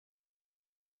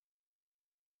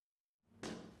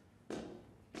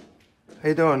How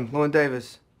you doing? Llewyn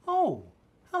Davis. Oh,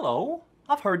 hello.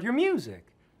 I've heard your music.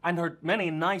 I've heard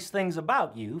many nice things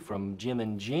about you from Jim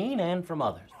and Jean and from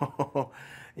others.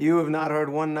 You have not heard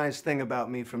one nice thing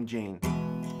about me from Jean.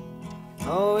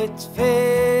 Oh, it's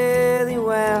fairly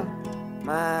well,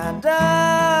 my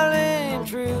darling,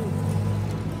 true.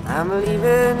 I'm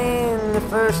leaving in the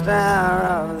first hour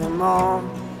of the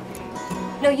morning.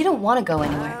 No, you don't want to go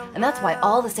anywhere. And that's why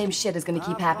all the same shit is going to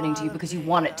keep happening to you because you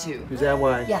want it to. Is that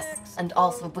why? Yes, and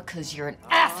also because you're an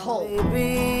asshole.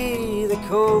 Maybe the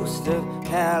coast of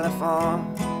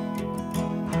California.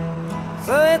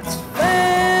 So it's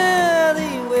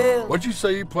fairly well. What'd you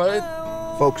say you played?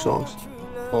 Folk songs.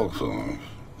 Folk songs.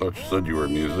 Thought you said you were a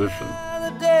musician.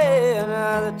 Another day,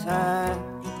 another time.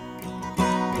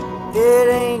 It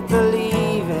ain't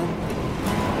believing.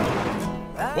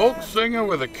 Folk singer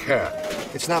with a cat.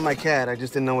 It's not my cat. I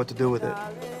just didn't know what to do with it.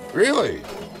 Really?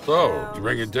 So, did you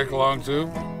bring your dick along too?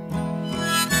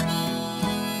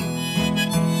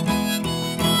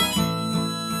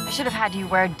 I should have had you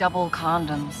wear double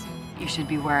condoms. You should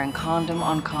be wearing condom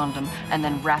on condom and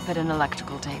then wrap it in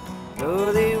electrical tape.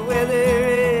 Though the weather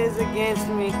is against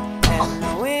me and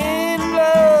the wind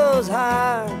blows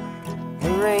hard,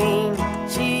 the rain,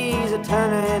 she's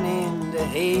a-turning into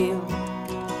hail.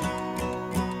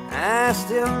 I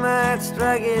still might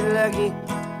strike it lucky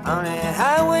on a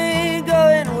highway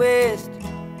going west,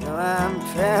 though I'm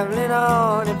traveling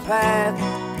on a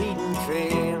path-beaten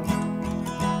trail.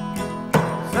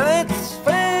 So it's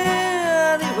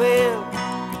fairly well,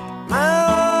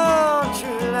 my own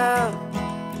true love.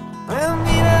 We'll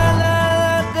meet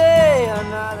another day,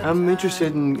 another I'm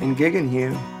interested in gigging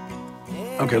here.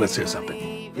 Okay, let's hear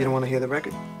something. You don't want to hear the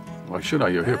record? Why should I?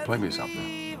 You're here. Play me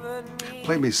something.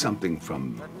 Play me something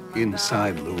from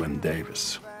inside Llewyn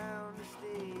Davis.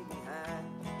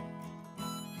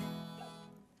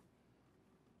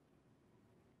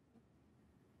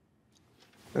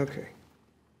 Okay.